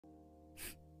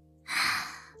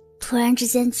突然之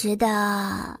间觉得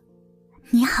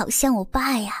你好像我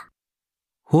爸呀。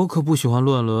我可不喜欢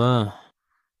乱伦。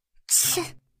切！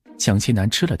蒋奇南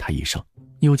吃了他一声，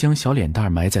又将小脸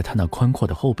蛋埋在他那宽阔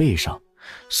的后背上，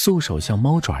素手像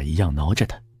猫爪一样挠着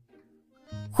他。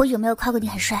我有没有夸过你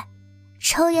很帅？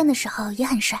抽烟的时候也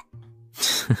很帅。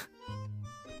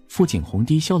傅景红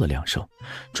低笑了2声，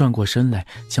转过身来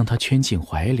将他圈进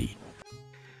怀里。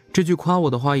这句夸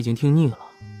我的话已经听腻了，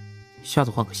下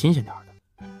次换个新鲜点的。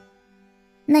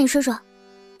那你说说，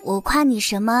我夸你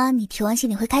什么你听完心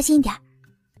里会开心一点？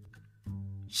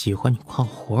喜欢你夸我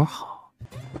活好。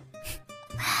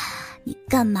你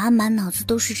干嘛满脑子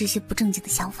都是这些不正经的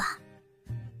想法？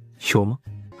有吗？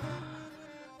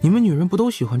你们女人不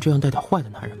都喜欢这样带点坏的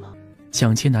男人吗？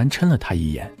蒋奇南嗔了他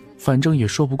一眼，反正也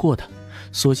说不过他，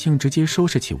索性直接收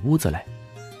拾起屋子来。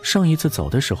上一次走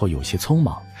的时候有些匆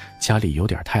忙，家里有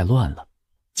点太乱了。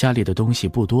家里的东西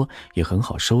不多，也很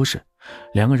好收拾。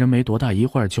2个人没多大一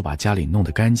会儿就把家里弄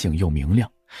得干净又明亮。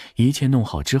一切弄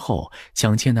好之后，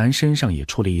蒋千南身上也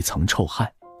出了一层臭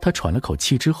汗。他喘了口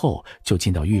气之后，就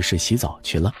进到浴室洗澡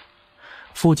去了。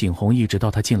傅景红一直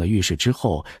到他进了浴室之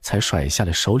后，才甩下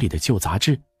了手里的旧杂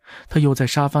志。他又在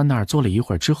沙发那儿坐了一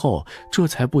会儿之后，这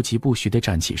才不疾不徐地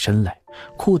站起身来。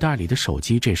裤袋里的手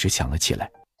机这时响了起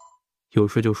来。有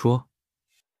事就说。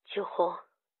景红，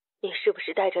你是不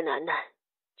是带着楠楠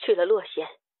去了洛县？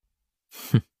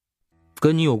哼，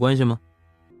跟你有关系吗？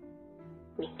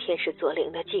明天是左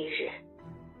灵的忌日，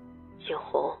景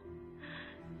红，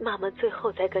妈妈最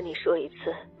后再跟你说一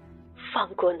次，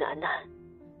放过楠楠，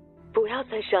不要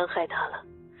再伤害她了。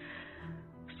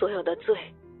所有的罪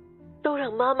都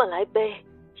让妈妈来背，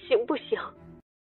行不行？